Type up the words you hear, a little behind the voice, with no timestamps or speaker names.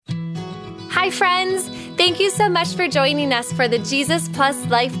Hi, friends. Thank you so much for joining us for the Jesus Plus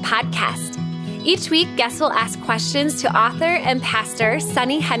Life podcast. Each week, guests will ask questions to author and pastor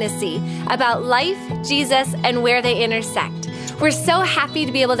Sonny Hennessy about life, Jesus, and where they intersect. We're so happy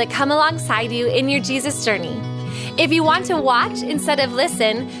to be able to come alongside you in your Jesus journey. If you want to watch instead of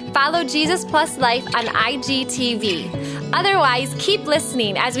listen, follow Jesus Plus Life on IGTV. Otherwise, keep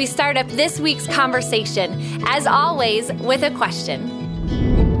listening as we start up this week's conversation, as always, with a question.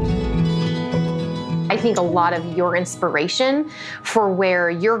 I think a lot of your inspiration for where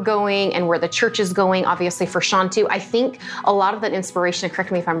you're going and where the church is going, obviously for Sean too, I think a lot of that inspiration,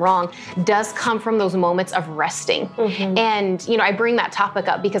 correct me if I'm wrong, does come from those moments of resting. Mm-hmm. And, I bring that topic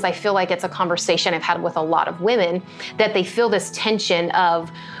up because I feel like it's a conversation I've had with a lot of women, that they feel this tension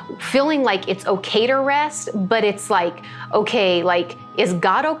of feeling like it's okay to rest, but it's like, okay, like, is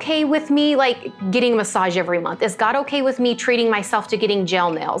God okay with me, like, getting a massage every month? Is God okay with me treating myself to getting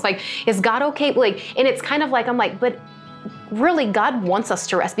gel nails? Like, is God okay? Like, and it's kind of like, I'm like, but really God wants us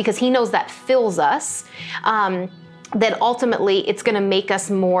to rest because he knows that fills us. That ultimately it's going to make us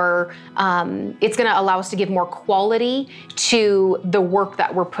more, it's going to allow us to give more quality to the work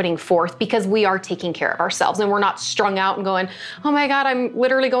that we're putting forth because we are taking care of ourselves and we're not strung out and going, oh my God, I'm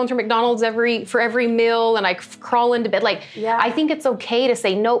literally going through McDonald's for every meal and I crawl into bed. Like, yeah. I think it's okay to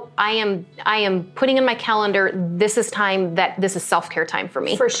say, nope, I am putting in my calendar, this is self-care time for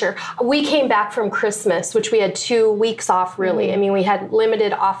me. For sure. We came back from Christmas, which we had 2 weeks off really. Mm-hmm. I mean, we had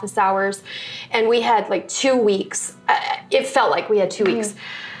limited office hours and we had like 2 weeks. It felt like we had 2 weeks.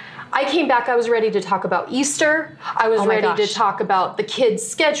 I came back, I was ready to talk about Easter. I was ready to talk about the kids'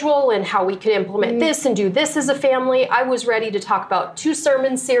 schedule and how we could implement this and do this as a family. I was ready to talk about 2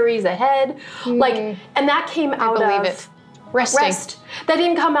 sermon series ahead. And that came out of rest. That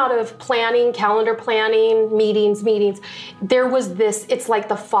didn't come out of planning, calendar planning, meetings. There was this, it's like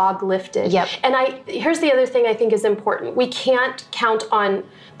the fog lifted. Yep. And here's the other thing I think is important. We can't count on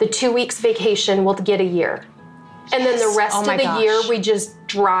the 2 weeks vacation we'll get a year. And then the rest of the year, we just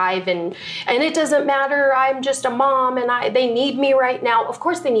drive and it doesn't matter. I'm just a mom and they need me right now. Of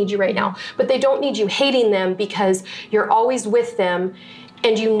course they need you right now, but they don't need you hating them because you're always with them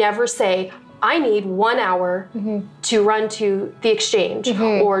and you never say, I need 1 hour to run to the exchange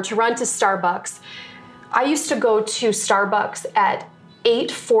or to run to Starbucks. I used to go to Starbucks at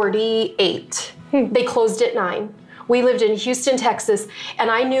 8:48. They closed at 9. We lived in Houston, Texas, and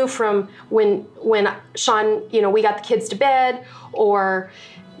I knew from when Sean, we got the kids to bed, or,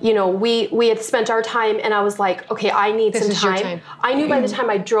 we had spent our time, and I was like, okay, I need some time. I knew by the time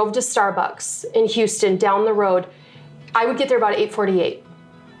I drove to Starbucks in Houston down the road, I would get there about 8:48.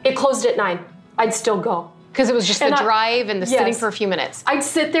 It closed at 9. I'd still go. Because it was just the drive and the sitting for a few minutes. I'd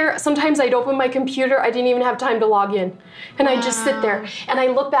sit there. Sometimes I'd open my computer. I didn't even have time to log in. And I'd just sit there. And I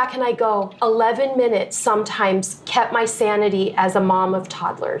look back and I go, 11 minutes sometimes kept my sanity as a mom of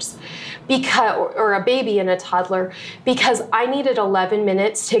toddlers or a baby and a toddler, because I needed 11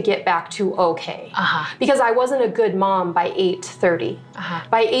 minutes to get back to okay. Because I wasn't a good mom by 8:30.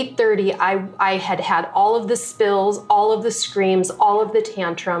 By 8:30, I had all of the spills, all of the screams, all of the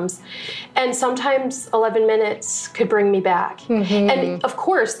tantrums. And sometimes 11 minutes could bring me back. Mm-hmm. And of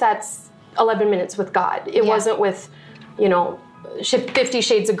course, that's 11 minutes with God. It wasn't with, 50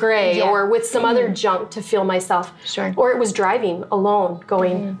 Shades of Grey or with some other junk to feel myself. Sure. Or it was driving alone,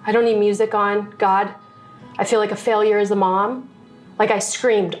 going, I don't need music on. God, I feel like a failure as a mom. Like I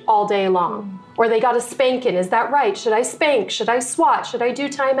screamed all day long. Or they got a spanking. Is that right? Should I spank? Should I swat? Should I do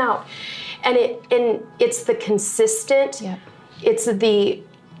timeout? And it's the consistent, it's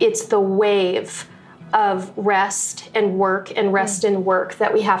the wave of rest and work and rest and work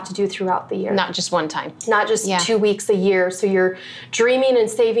that we have to do throughout the year. Not just one time. Not just 2 weeks a year. So you're dreaming and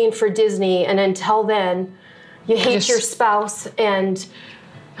saving for Disney, and until then, you hate your spouse and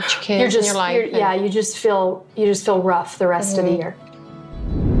your kids in your life. You just feel rough the rest of the year.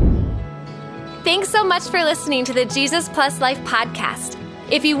 Thanks so much for listening to the Jesus Plus Life podcast.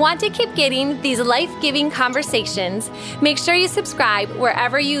 If you want to keep getting these life-giving conversations, make sure you subscribe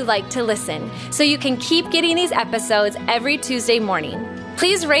wherever you like to listen so you can keep getting these episodes every Tuesday morning.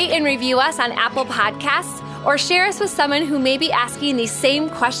 Please rate and review us on Apple Podcasts or share us with someone who may be asking these same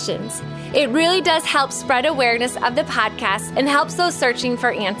questions. It really does help spread awareness of the podcast and helps those searching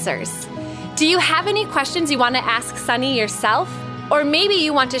for answers. Do you have any questions you want to ask Sonny yourself? Or maybe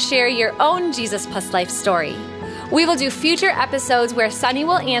you want to share your own Jesus Plus Life story. We will do future episodes where Sonny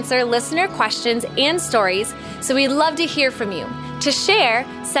will answer listener questions and stories, so we'd love to hear from you. To share,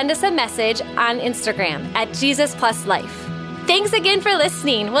 send us a message on Instagram at Jesus Plus Life. Thanks again for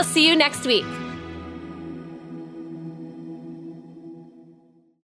listening. We'll see you next week.